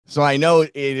So I know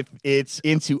if it's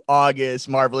into August,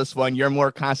 Marvelous One, you're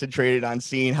more concentrated on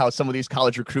seeing how some of these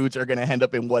college recruits are going to end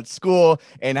up in what school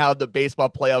and how the baseball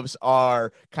playoffs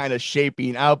are kind of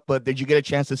shaping out. But did you get a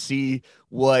chance to see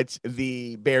what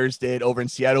the Bears did over in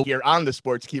Seattle here on the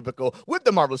Sports Cubicle with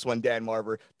the Marvelous One, Dan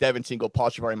Marver, Devin Tingle, Paul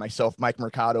Chavari, myself, Mike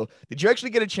Mercado? Did you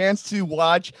actually get a chance to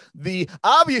watch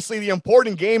obviously the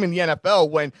important game in the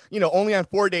NFL when, only on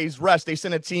 4 days rest, they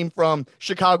sent a team from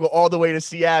Chicago all the way to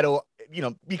Seattle,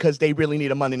 because they really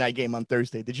need a Monday night game on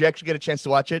Thursday. Did you actually get a chance to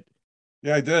watch it?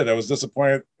 Yeah, I did. I was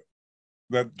disappointed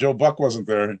that Joe Buck wasn't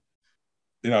there.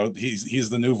 He's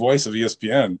the new voice of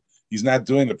ESPN. He's not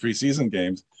doing the preseason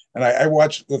games. And I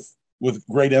watched with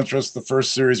great interest the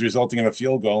first series resulting in a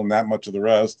field goal and not much of the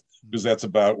rest, because that's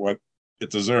about what it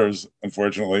deserves,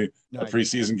 unfortunately, a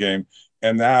preseason game.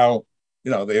 And now,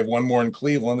 they have one more in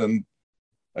Cleveland. And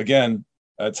again,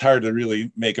 it's hard to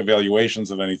really make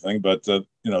evaluations of anything, but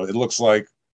it looks like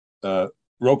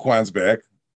Roquan's back.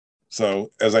 So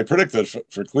as I predicted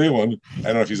for Cleveland, I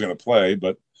don't know if he's going to play,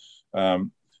 but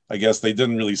I guess they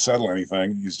didn't really settle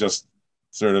anything. He's just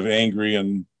sort of angry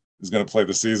and is going to play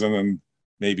the season and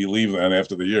maybe leave then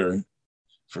after the year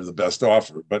for the best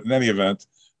offer. But in any event,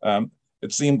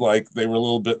 it seemed like they were a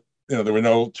little bit, there were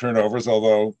no turnovers,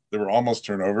 although there were almost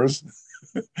turnovers.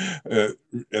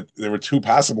 There were two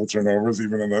possible turnovers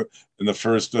even in the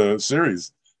first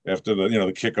series after the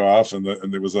kickoff,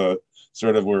 and there was a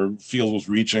sort of where Fields was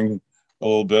reaching a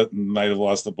little bit and might have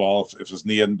lost the ball if his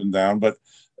knee hadn't been down. But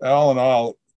all in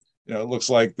all, it looks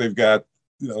like they've got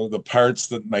the parts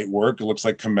that might work. It looks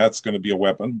like Komet's going to be a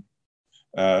weapon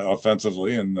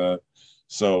offensively, and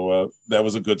so that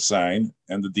was a good sign.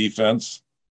 And the defense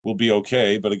will be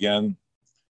okay, but again,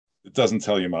 it doesn't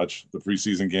tell you much, the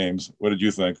preseason games. What did you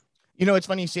think? It's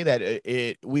funny you say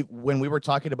that. When we were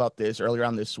talking about this earlier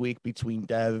on this week between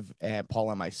Dev and Paul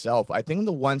and myself, I think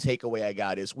the one takeaway I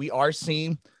got is we are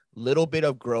seeing a little bit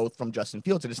of growth from Justin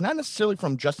Fields. And it's not necessarily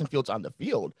from Justin Fields on the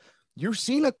field. You're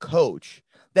seeing a coach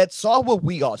that saw what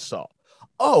we all saw.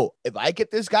 Oh, if I get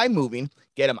this guy moving,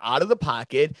 get him out of the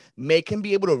pocket, make him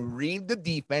be able to read the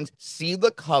defense, see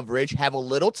the coverage, have a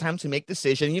little time to make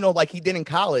decisions, like he did in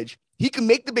college, he can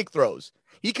make the big throws.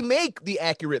 He can make the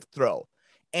accurate throw.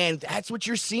 And that's what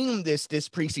you're seeing this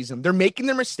preseason. They're making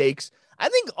their mistakes. I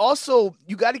think also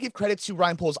you got to give credit to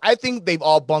Ryan Poles. I think they've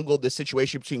all bungled the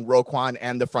situation between Roquan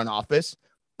and the front office.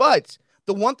 But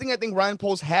the one thing I think Ryan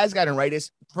Poles has gotten right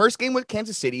is first game with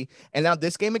Kansas City and now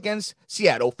this game against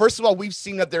Seattle. First of all, we've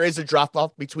seen that there is a drop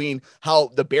off between how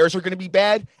the Bears are going to be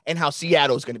bad and how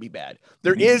Seattle is going to be bad.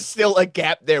 There is still a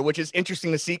gap there, which is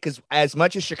interesting to see because as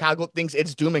much as Chicago thinks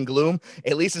it's doom and gloom,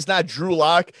 at least it's not Drew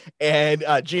Lock and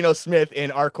Geno Smith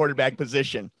in our quarterback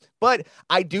position. But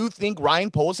I do think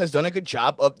Ryan Poles has done a good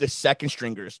job of the second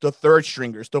stringers, the third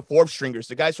stringers, the fourth stringers,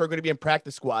 the guys who are going to be in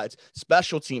practice squads,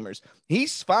 special teamers.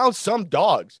 He's found some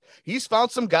dogs. He's found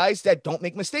some guys that don't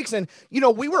make mistakes. And,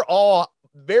 we were all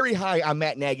very high on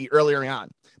Matt Nagy earlier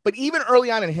on. But even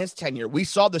early on in his tenure, we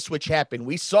saw the switch happen.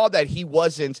 We saw that he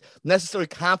wasn't necessarily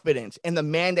confident in the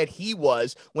man that he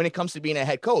was when it comes to being a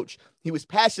head coach. He was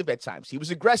passive at times. He was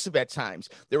aggressive at times.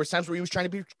 There were times where he was trying to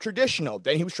be traditional.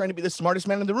 Then he was trying to be the smartest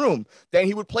man in the room. Then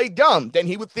he would play dumb. Then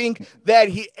he would think that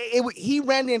he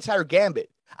ran the entire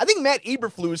gambit. I think Matt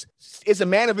Eberflus is a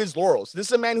man of his laurels. This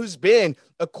is a man who's been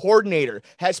a coordinator,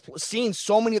 has seen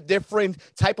so many different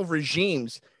type of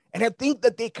regimes. And I think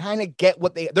that they kind of get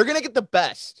they're going to get the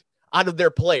best out of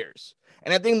their players.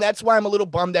 And I think that's why I'm a little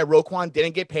bummed that Roquan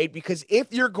didn't get paid, because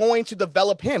if you're going to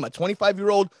develop him, a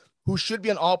 25-year-old who should be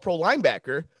an all-pro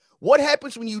linebacker, what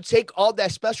happens when you take all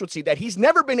that specialty that he's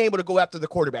never been able to go after the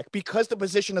quarterback because the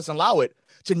position doesn't allow it,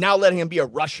 to now let him be a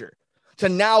rusher, to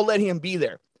now let him be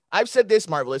there? I've said this,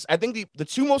 Marvelous. I think the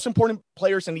two most important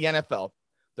players in the NFL,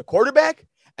 the quarterback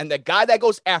and the guy that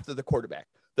goes after the quarterback.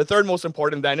 The third most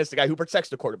important then is the guy who protects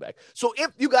the quarterback. So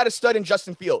if you got a stud in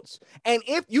Justin Fields, and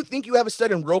if you think you have a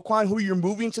stud in Roquan who you're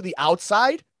moving to the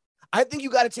outside, I think you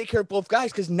got to take care of both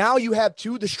guys, because now you have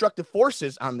two destructive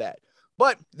forces on that.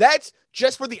 But that's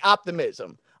just for the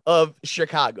optimism of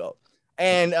Chicago.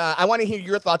 And I want to hear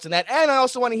your thoughts on that. And I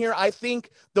also want to hear, I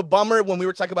think the bummer when we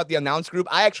were talking about the announce group,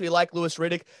 I actually like Louis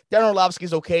Riddick. Darren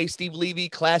Orlovsky's okay. Steve Levy,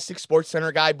 classic Sports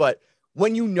Center guy. But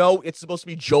when you know it's supposed to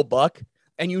be Joe Buck,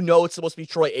 and you know it's supposed to be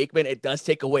Troy Aikman, it does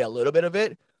take away a little bit of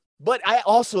it. But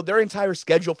their entire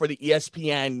schedule for the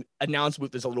ESPN announce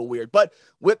booth is a little weird. But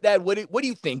with that, what do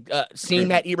you think? Seeing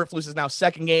Matt Eberflus is now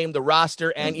second game, the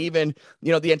roster, and even,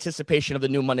 the anticipation of the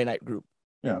new Monday night group.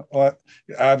 Yeah, well,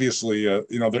 obviously,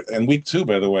 and week 2,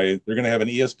 by the way, they're going to have an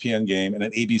ESPN game and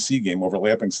an ABC game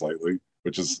overlapping slightly,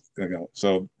 which is,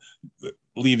 so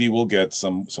Levy will get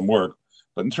some work.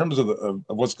 But in terms of of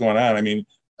what's going on, I mean,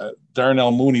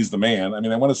 Darnell Mooney's the man. I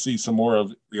mean, I want to see some more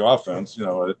of the offense. I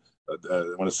want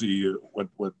to see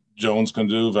what Jones can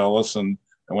do, Vellis, and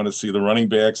I want to see the running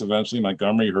backs eventually.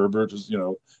 Montgomery, Herbert is,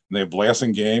 and they have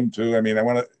Blasingame too. I mean, I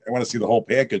want to see the whole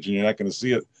package, and you're not going to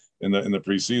see it in the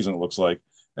preseason. It looks like,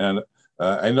 and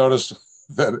I noticed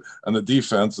that on the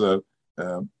defense,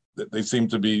 they seem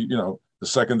to be, the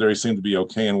secondary seemed to be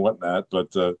okay and whatnot.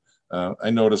 But I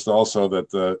noticed also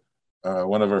that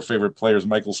one of our favorite players,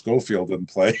 Michael Schofield, didn't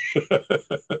play.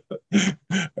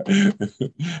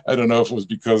 I don't know if it was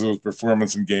because of his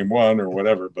performance in game one or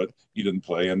whatever, but he didn't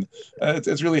play. And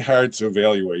it's really hard to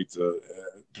evaluate,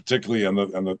 particularly on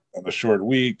the short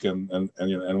week and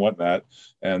whatnot,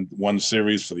 and one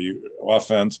series for the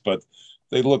offense. But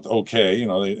they looked okay.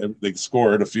 They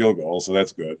scored a field goal, so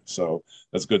that's good. So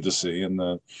that's good to see. And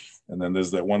then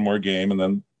there's that one more game, and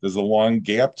then there's a long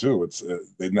gap too. It's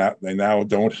they now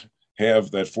don't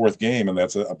have that fourth game, and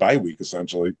that's a bye week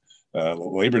essentially,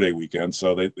 Labor Day weekend.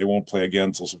 So they won't play again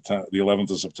until September, the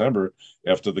 11th of September,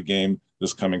 after the game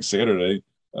this coming Saturday,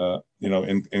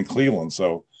 in Cleveland.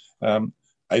 So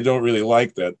I don't really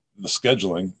like the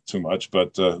scheduling too much,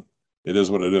 but it is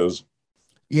what it is.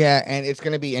 Yeah, and it's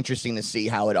going to be interesting to see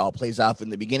how it all plays off in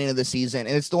the beginning of the season.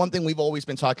 And it's the one thing we've always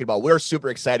been talking about. We're super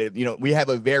excited. We have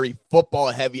a very football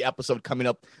heavy episode coming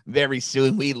up very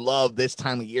soon. We love this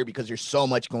time of year because there's so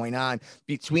much going on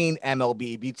between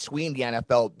MLB, between the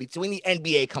NFL, between the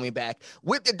NBA coming back,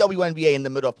 with the WNBA in the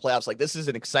middle of playoffs. Like, this is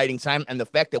an exciting time. And the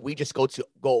fact that we just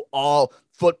go all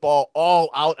football, all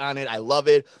out on it, I love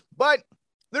it. But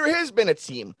there has been a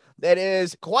team that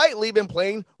has quietly been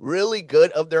playing really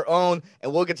good of their own,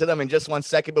 and we'll get to them in just 1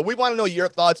 second. But we want to know your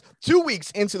thoughts. 2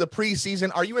 weeks into the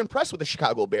preseason, are you impressed with the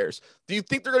Chicago Bears? Do you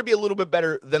think they're going to be a little bit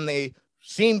better than they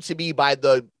seem to be by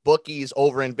the bookies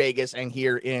over in Vegas and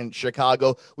here in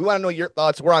Chicago? We want to know your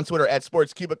thoughts. We're on Twitter at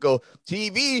Sports Cubicle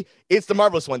TV. It's the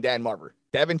marvelous one, Dan Marver,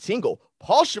 Devin Tingle,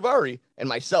 Paul Shivari, and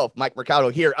myself, Mike Mercado,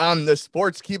 here on the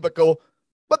Sports Cubicle.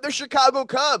 But the Chicago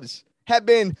Cubs have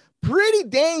been pretty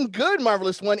dang good,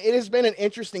 marvelous one. It has been an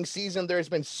interesting season. There's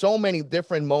been so many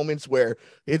different moments where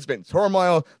it's been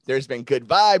turmoil. There's been good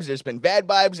vibes. There's been bad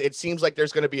vibes. It seems like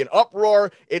there's going to be an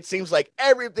uproar. It seems like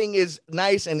everything is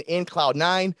nice and in cloud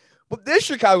nine. But this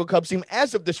Chicago Cubs team,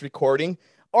 as of this recording,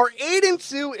 are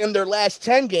 8-2 in their last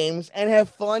 10 games and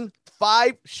have won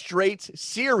 5 straight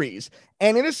series.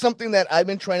 And it is something that I've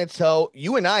been trying to tell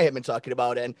you, and I have been talking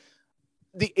about. And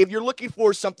if you're looking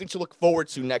for something to look forward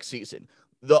to next season,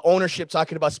 the ownership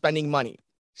talking about spending money,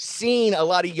 seeing a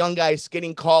lot of young guys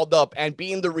getting called up and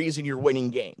being the reason you're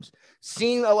winning games,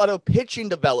 seeing a lot of pitching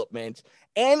development,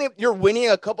 and if you're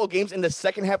winning a couple games in the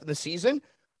second half of the season,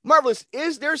 marvelous.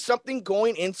 Is there something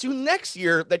going into next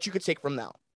year that you could take from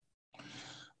now?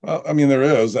 Well, I mean, there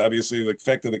is obviously the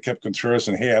fact that they kept Contreras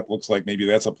and Happ looks like maybe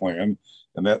that's a plan,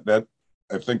 and that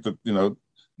I think that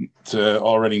to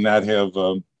already not have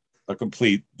a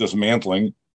complete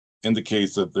dismantling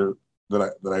indicates that they're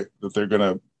going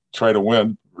to try to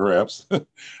win, perhaps.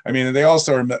 I mean, and they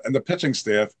also are, and the pitching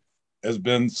staff has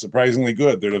been surprisingly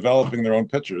good. They're developing their own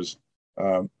pitchers,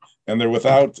 and they're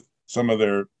without some of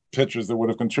their pitchers that would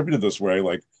have contributed this way,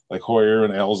 like Hoyer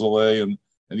and Alzolay and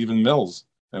even Mills.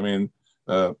 I mean,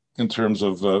 in terms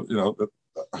of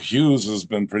Hughes has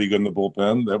been pretty good in the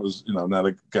bullpen. That was not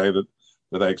a guy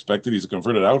that I expected. He's a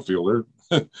converted outfielder,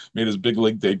 made his big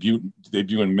league debut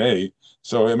in May.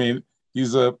 So I mean,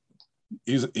 he's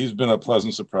been a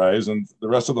pleasant surprise, and the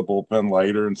rest of the bullpen,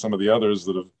 Leiter and some of the others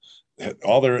that have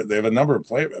they have a number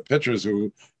of pitchers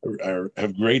who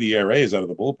have great ERAs out of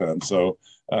the bullpen. So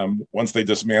once they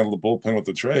dismantle the bullpen with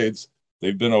the trades,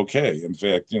 they've been okay. In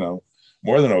fact,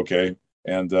 more than okay.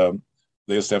 And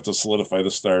they just have to solidify the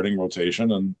starting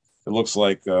rotation. And it looks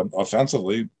like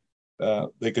offensively,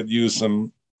 they could use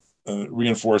some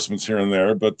reinforcements here and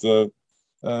there. But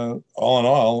all in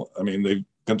all, I mean,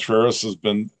 Contreras has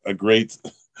been a great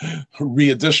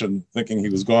re-addition, thinking he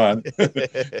was gone,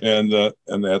 and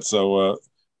that so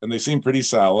and they seem pretty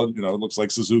solid. It looks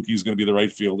like Suzuki's going to be the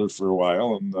right fielder for a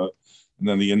while, and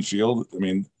then the infield. I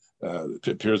mean, it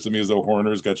appears to me as though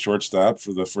Horner's got shortstop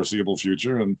for the foreseeable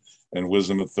future, and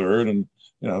Wisdom at third, and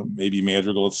maybe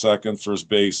Madrigal at second. First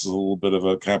base is a little bit of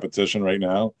a competition right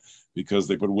now because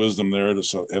they put Wisdom there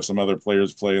to have some other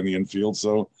players play in the infield.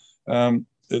 So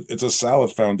it's a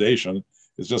solid foundation.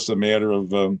 It's just a matter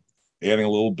of adding a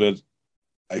little bit,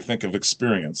 I think, of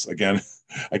experience. Again,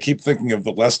 I keep thinking of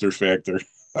the Lester factor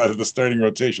out of the starting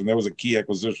rotation. That was a key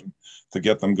acquisition to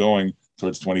get them going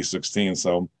towards 2016.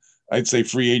 So I'd say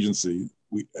free agency.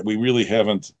 We really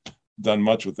haven't done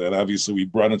much with that. Obviously, we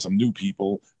brought in some new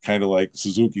people, kind of like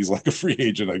Suzuki's like a free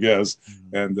agent, I guess,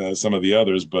 and some of the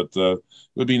others. But it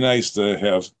would be nice to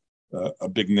have a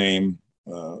big name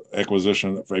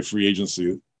acquisition for a free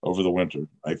agency over the winter,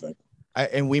 I think.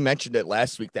 And we mentioned it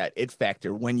last week, that it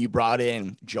factor when you brought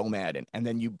in Joe Madden and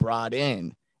then you brought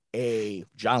in a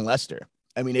John Lester.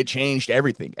 I mean, it changed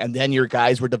everything. And then your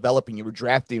guys were developing, you were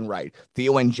drafting right.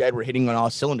 Theo and Jed were hitting on all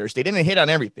cylinders. They didn't hit on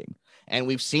everything. And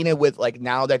we've seen it with, like,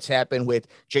 now that's happened with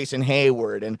Jason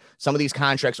Hayward and some of these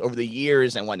contracts over the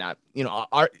years and whatnot. You know,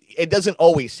 it doesn't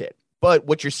always hit. But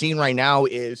what you're seeing right now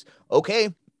is,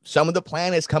 okay, some of the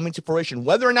plan is coming to fruition.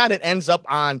 Whether or not it ends up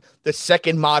on the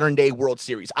second modern day World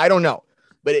Series, I don't know.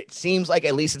 But it seems like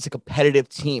at least it's a competitive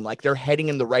team. Like, they're heading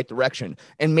in the right direction.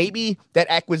 And maybe that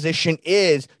acquisition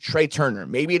is Trey Turner.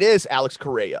 Maybe it is Alex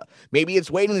Correa. Maybe it's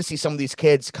waiting to see some of these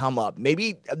kids come up.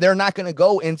 Maybe they're not going to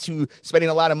go into spending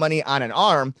a lot of money on an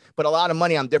arm, but a lot of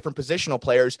money on different positional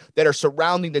players that are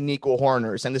surrounding the Nico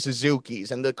Horners and the Suzukis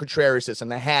and the Contreras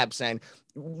and the Haps. And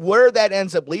where that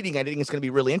ends up leading, I think it's going to be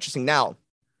really interesting. Now,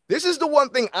 this is the one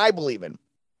thing I believe in.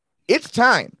 It's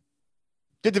time.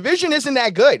 The division isn't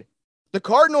that good. The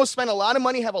Cardinals spend a lot of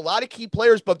money, have a lot of key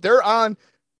players, but they're on,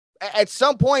 at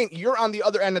some point, you're on the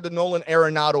other end of the Nolan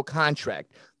Arenado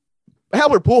contract.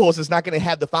 Albert Pujols is not going to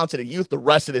have the fountain of youth the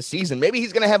rest of the season. Maybe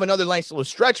he's going to have another nice little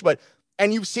stretch,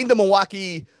 and you've seen the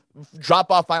Milwaukee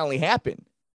drop-off finally happen.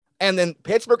 And then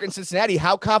Pittsburgh and Cincinnati,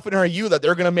 how confident are you that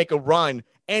they're going to make a run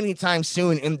anytime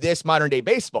soon in this modern-day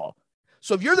baseball?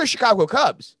 So if you're the Chicago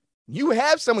Cubs, you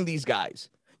have some of these guys.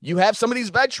 You have some of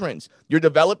these veterans. You're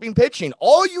developing pitching.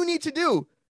 All you need to do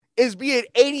is be at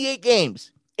 88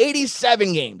 games,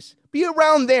 87 games. Be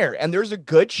around there. And there's a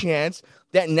good chance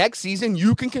that next season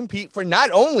you can compete for not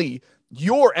only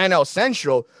your NL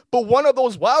Central, but one of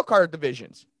those wild card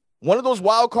divisions, one of those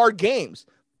wild card games.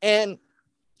 And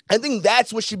I think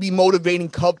that's what should be motivating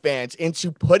Cub fans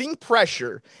into putting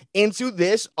pressure into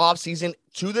this offseason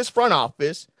to this front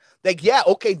office. Like, yeah,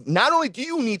 okay, not only do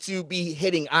you need to be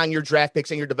hitting on your draft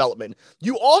picks and your development,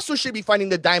 you also should be finding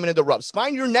the diamond in the roughs.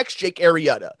 Find your next Jake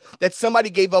Arrieta that somebody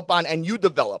gave up on and you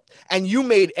developed and you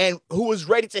made, and who was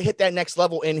ready to hit that next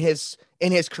level in his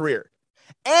career.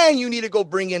 And you need to go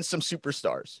bring in some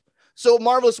superstars. So,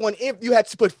 Marvelous One, if you had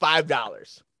to put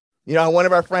 $5, you know, one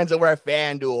of our friends over at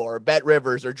FanDuel or Bet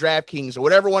Rivers or DraftKings or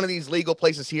whatever one of these legal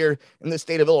places here in the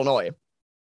state of Illinois,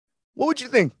 what would you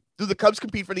think? Do the Cubs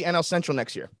compete for the NL Central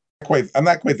next year? I'm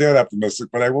not quite that optimistic,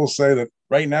 but I will say that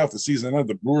right now, if the season ended,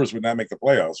 the Brewers would not make the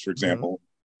playoffs, for example.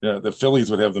 Yeah, the Phillies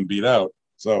would have them beat out.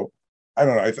 So I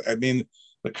don't know. I mean,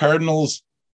 the Cardinals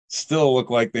still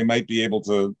look like they might be able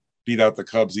to beat out the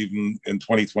Cubs even in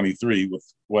 2023 with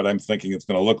what I'm thinking it's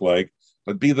going to look like.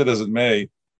 But be that as it may,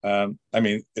 I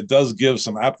mean, it does give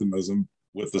some optimism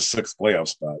with the sixth playoff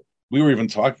spot. We were even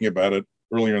talking about it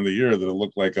earlier in the year that it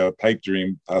looked like a pipe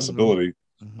dream possibility,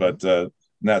 but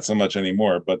not so much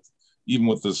anymore. But even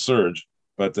with the surge,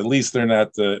 but at least they're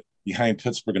not behind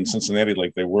Pittsburgh and Cincinnati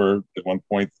like they were at one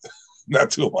point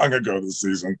not too long ago this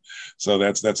season. So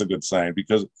that's a good sign,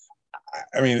 because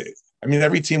I mean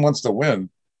every team wants to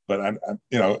win, but I'm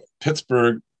you know,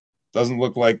 Pittsburgh doesn't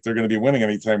look like they're going to be winning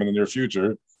anytime in the near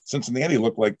future. Cincinnati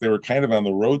looked like they were kind of on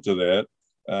the road to that.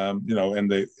 You know,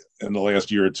 and they, in the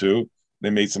last year or two, they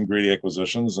made some great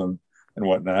acquisitions and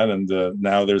whatnot, and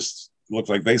now looked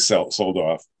like they sold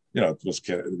off. You know,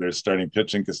 they're starting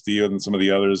pitching Castillo and some of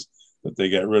the others that they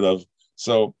get rid of.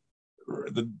 So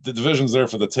the division's there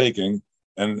for the taking,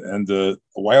 and a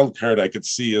wild card I could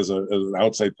see as an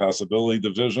outside possibility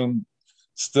division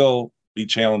still be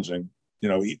challenging. You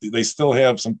know, they still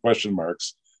have some question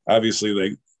marks. Obviously,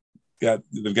 they've got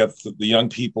the young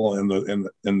people in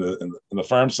the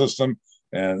farm system,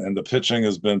 and the pitching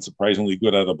has been surprisingly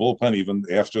good out of the bullpen, even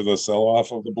after the sell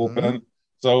off of the bullpen.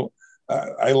 So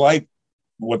I like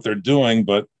what they're doing,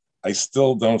 but I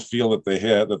still don't feel that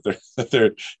they're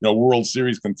you know, World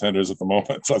Series contenders at the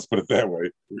moment. So let's put it that way.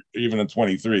 Even in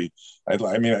 23,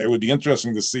 I mean, it would be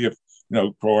interesting to see if, you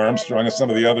know, Crow Armstrong and some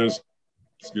of the others,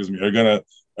 are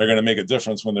gonna make a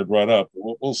difference when they're brought up.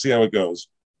 We'll see how it goes.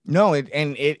 No,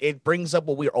 it brings up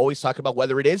what we're always talking about,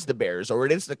 whether it is the Bears or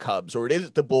it is the Cubs or it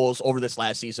is the Bulls over this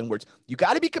last season, where you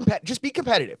got to be just be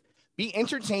competitive. Be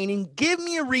entertaining. Give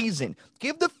me a reason.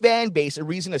 Give the fan base a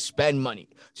reason to spend money,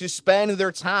 to spend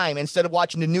their time instead of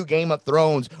watching the new Game of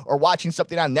Thrones or watching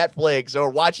something on Netflix or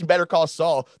watching Better Call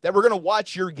Saul, that we're going to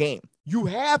watch your game. You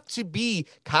have to be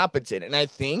competent. And I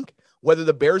think whether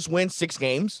the Bears win 6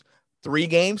 games, 3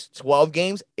 games, 12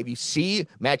 games, if you see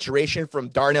maturation from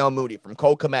Darnell Mooney, from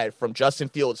Cole Kmet, from Justin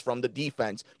Fields, from the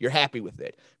defense, you're happy with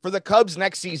it. For the Cubs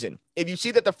next season, if you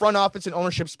see that the front office and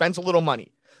ownership spends a little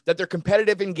money, that they're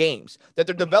competitive in games, that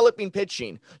they're developing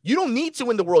pitching. You don't need to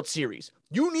win the World Series.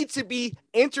 You need to be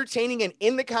entertaining and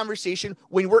in the conversation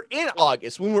when we're in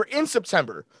August, when we're in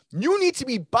September. You need to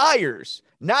be buyers,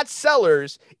 not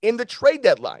sellers in the trade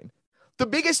deadline. The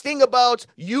biggest thing about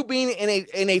you being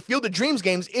in a Field of Dreams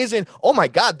games isn't, oh my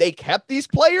God, they kept these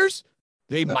players.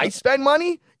 They might spend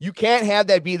money. You can't have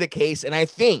that be the case. And I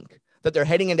think that they're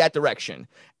heading in that direction.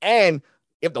 And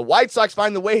if the White Sox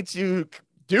find the way to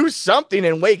do something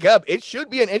and wake up, it should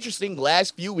be an interesting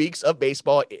last few weeks of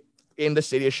baseball in the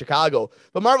city of Chicago.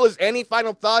 But Marvelous, any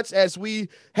final thoughts as we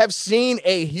have seen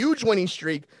a huge winning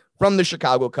streak from the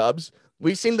Chicago Cubs?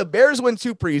 We've seen the Bears win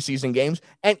 2 preseason games,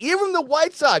 and even the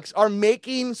White Sox are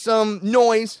making some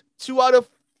noise. 2 out of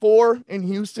 4 in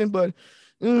Houston, but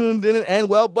didn't end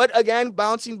well. But again,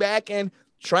 bouncing back and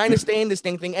trying to stay in this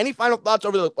thing. Any final thoughts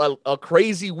over a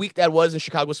crazy week that was in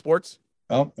Chicago sports?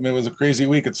 Well, I mean, it was a crazy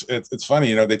week. It's funny,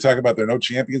 you know, they talk about there are no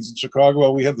champions in Chicago.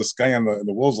 Well, we had the Sky on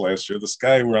the Wolves last year. The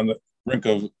Sky were on the brink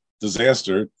of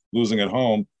disaster, losing at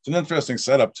home. It's an interesting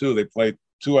setup, too. They played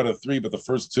 2 out of 3, but the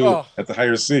first 2 at the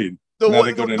higher seed.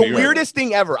 The weirdest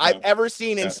thing ever I've ever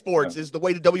seen in sports is the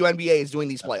way the WNBA is doing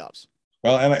these playoffs.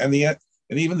 Well, and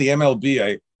even the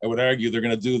MLB, I would argue they're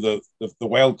going to do the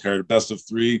wild card, best of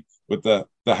 3, with the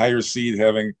higher seed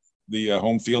having the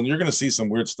home field. And you're going to see some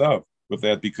weird stuff with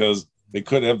that because they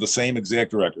could have the same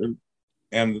exact record,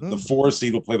 and the 4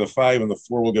 seed will play the 5, and the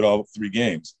 4 will get all 3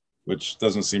 games, which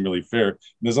doesn't seem really fair. And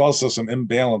there's also some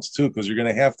imbalance too, because you're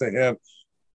going to have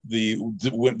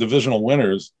the divisional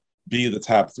winners be the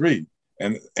top 3.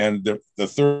 And the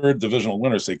third divisional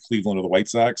winner, say Cleveland or the White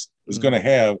Sox, is going to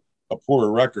have a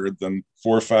poorer record than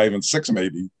 4, 5, and 6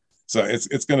 maybe. So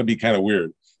it's going to be kind of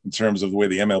weird in terms of the way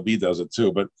the MLB does it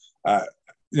too. But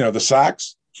you know, the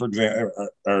Sox, for example,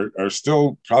 are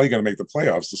still probably going to make the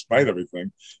playoffs despite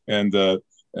everything, and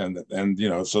you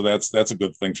know, so that's a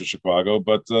good thing for Chicago.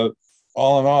 But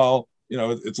all in all, you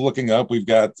know, it's looking up. We've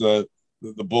got the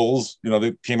Bulls. You know,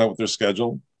 they came out with their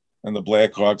schedule. And the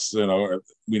Blackhawks, you know,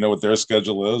 we know what their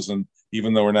schedule is. And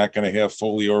even though we're not going to have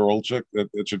Foley or Olczyk,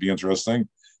 it should be interesting.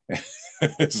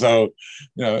 So,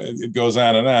 you know, it goes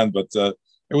on and on. But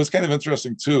it was kind of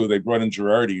interesting, too. They brought in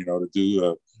Girardi, you know, to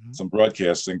do some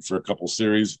broadcasting for a couple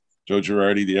series. Joe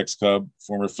Girardi, the ex-Cub,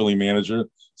 former Philly manager.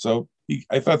 So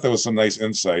I thought that was some nice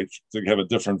insight to have a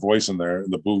different voice in there in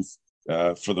the booth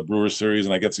for the Brewers series.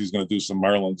 And I guess he's going to do some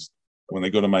Marlins when they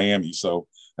go to Miami. So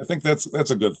I think that's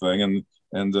a good thing.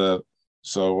 And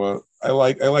so I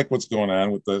like what's going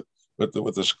on with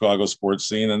the Chicago sports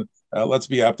scene, and let's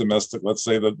be optimistic. Let's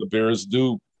say that the Bears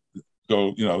do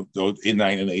go 8-9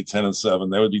 and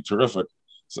 8-10-7. That would be terrific.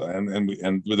 So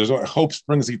and there's hope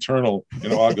springs eternal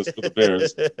in August for the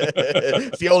Bears.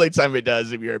 It's the only time it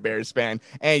does if you're a Bears fan.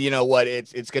 And you know what?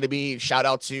 It's going to be shout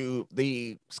out to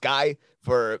the Sky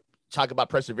for talk about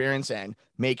perseverance and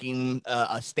making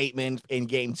a statement in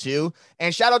game 2.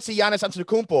 And shout out to Giannis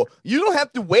Antetokounmpo. You don't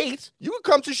have to wait. You can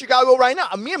come to Chicago right now.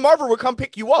 Me and Marvin will come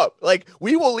pick you up. Like,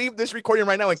 we will leave this recording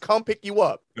right now and come pick you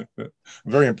up. I'm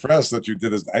very impressed that you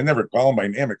did this. I never call him by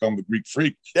name. I call him the Greek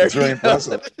Freak. That's very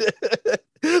impressive.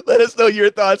 Let us know your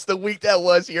thoughts the week that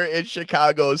was here in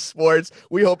Chicago sports.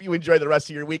 We hope you enjoy the rest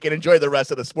of your week and enjoy the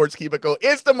rest of the Sports Cubicle.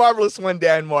 It's the Marvelous One,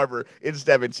 Dan Marver. It's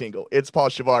Devin Tingle. It's Paul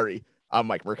Shivari. I'm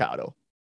Mike Mercado.